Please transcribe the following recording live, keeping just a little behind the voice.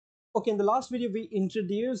Okay, in the last video, we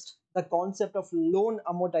introduced the concept of loan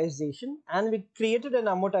amortization and we created an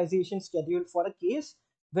amortization schedule for a case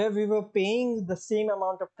where we were paying the same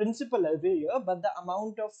amount of principal every year, but the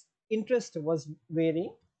amount of interest was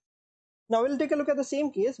varying. Now we'll take a look at the same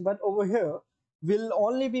case, but over here, we'll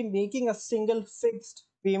only be making a single fixed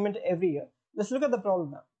payment every year. Let's look at the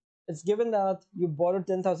problem now. It's given that you borrowed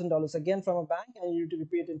 $10,000 again from a bank and you need to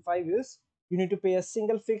repay it in 5 years. You need to pay a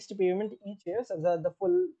single fixed payment each year so that the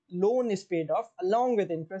full loan is paid off along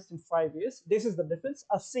with interest in 5 years. This is the difference,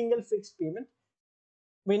 a single fixed payment.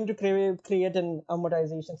 We need to create an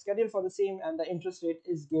amortization schedule for the same, and the interest rate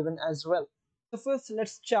is given as well. So first,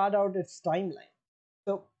 let's chart out its timeline.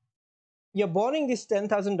 So you're borrowing this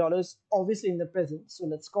 $10,000 obviously in the present. So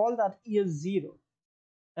let's call that year zero.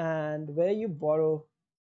 And where you borrow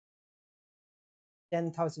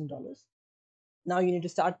 $10,000, now you need to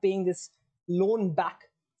start paying this loan back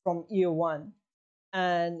from year one.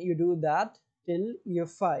 And you do that till year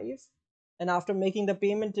five. And after making the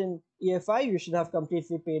payment in year five, you should have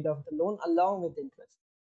completely paid off the loan along with interest.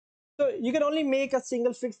 So you can only make a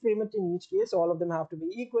single fixed payment in each case. All of them have to be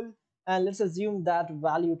equal. And let's assume that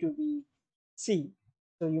value to be C.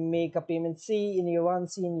 So you make a payment C in year one,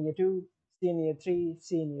 C in year two, C in year three,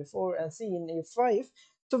 C in year four, and C in year five.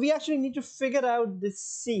 So we actually need to figure out this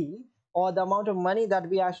C, or the amount of money that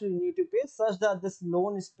we actually need to pay, such that this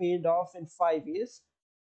loan is paid off in 5 years.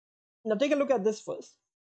 Now take a look at this first.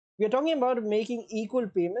 We are talking about making equal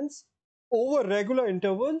payments over regular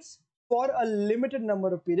intervals for a limited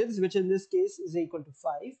number of periods, which in this case is equal to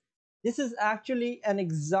 5. This is actually an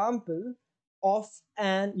example of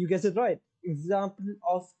you guessed it right, example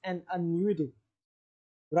of an annuity,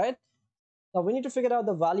 right? Now we need to figure out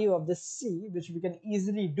the value of this C, which we can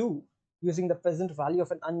easily do using the present value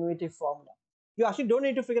of an annuity formula. You actually don't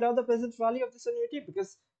need to figure out the present value of this annuity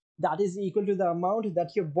because that is equal to the amount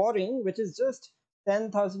that you're borrowing, which is just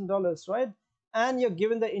 $10,000, right? And you're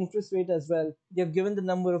given the interest rate as well. You're given the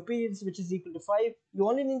number of periods, which is equal to 5. You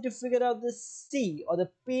only need to figure out the C, or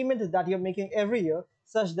the payment that you're making every year,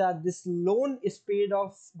 such that this loan is paid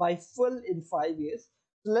off by full in 5 years.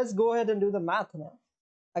 So let's go ahead and do the math now.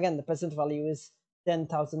 Again, the present value is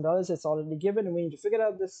 $10,000. It's already given. We need to figure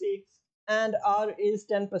out the C, and R is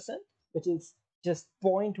 10%, which is just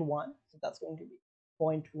 0.1. So that's going to be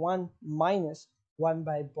 0.1 minus 1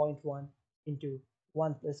 by 0.1 into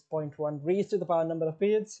 1 plus 0.1 raised to the power number of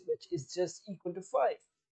periods, which is just equal to 5.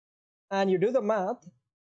 And you do the math,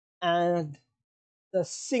 and the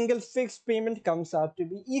single fixed payment comes out to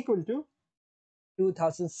be equal to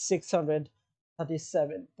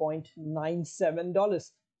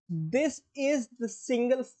 $2,637.97. This is the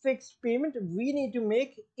single fixed payment we need to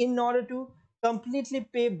make in order to completely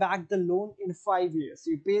pay back the loan in 5 years.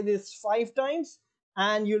 You pay this 5 times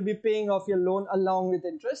and you'll be paying off your loan along with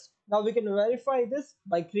interest. Now we can verify this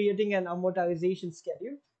by creating an amortization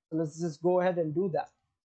schedule. So let's just go ahead and do that.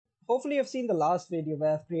 Hopefully you've seen the last video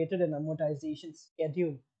where I've created an amortization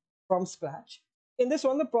schedule from scratch. In this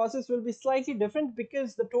one, the process will be slightly different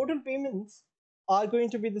because the total payments are going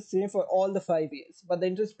to be the same for all the 5 years, but the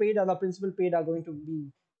interest paid and the principal paid are going to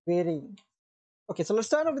be varying. Okay, so let's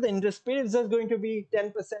start off with the interest paid. It's just going to be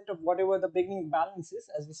 10% of whatever the beginning balance is,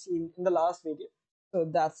 as we seen in the last video. So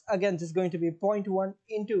that's again just going to be 0.1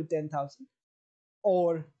 into 10,000,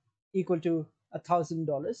 or equal to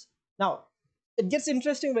 $1,000. Now it gets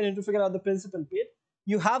interesting when you have to figure out the principal paid.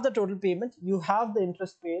 You have the total payment, you have the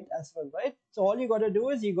interest paid as well, right? So all you got to do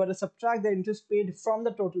is you got to subtract the interest paid from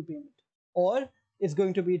the total payment, or it's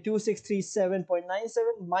going to be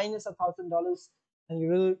 2637.97 minus $1,000, and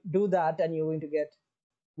you will do that and you're going to get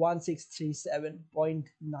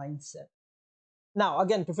 1637.97. Now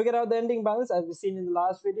again, to figure out the ending balance, as we've seen in the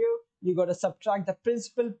last video, you got to subtract the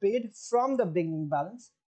principal paid from the beginning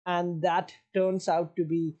balance, and that turns out to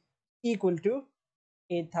be equal to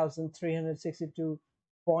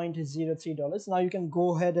 $8,362.03. Now you can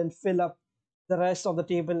go ahead and fill up the rest of the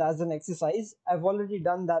table as an exercise. I've already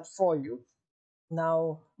done that for you.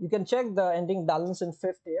 Now you can check the ending balance in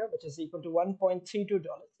fifth year, which is equal to $1.32.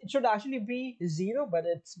 It should actually be zero, but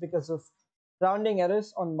it's because of rounding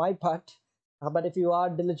errors on my part. But if you are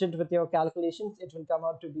diligent with your calculations, it will come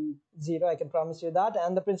out to be zero. I can promise you that.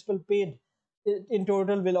 And the principal paid in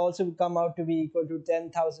total will also come out to be equal to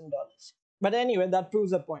 $10,000. But anyway, that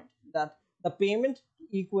proves the point that the payment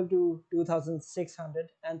equal to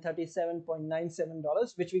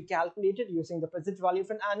 $2,637.97, which we calculated using the present value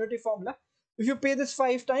of an annuity formula. If you pay this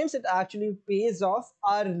 5 times, it actually pays off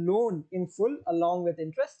our loan in full along with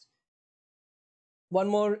interest. One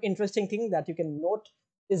more interesting thing that you can note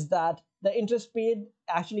is that the interest paid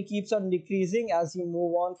actually keeps on decreasing as you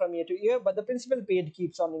move on from year to year, but the principal paid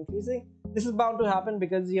keeps on increasing. This is bound to happen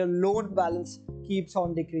because your loan balance keeps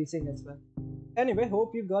on decreasing as well. Anyway,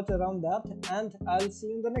 hope you got around that, and I'll see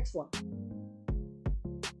you in the next one.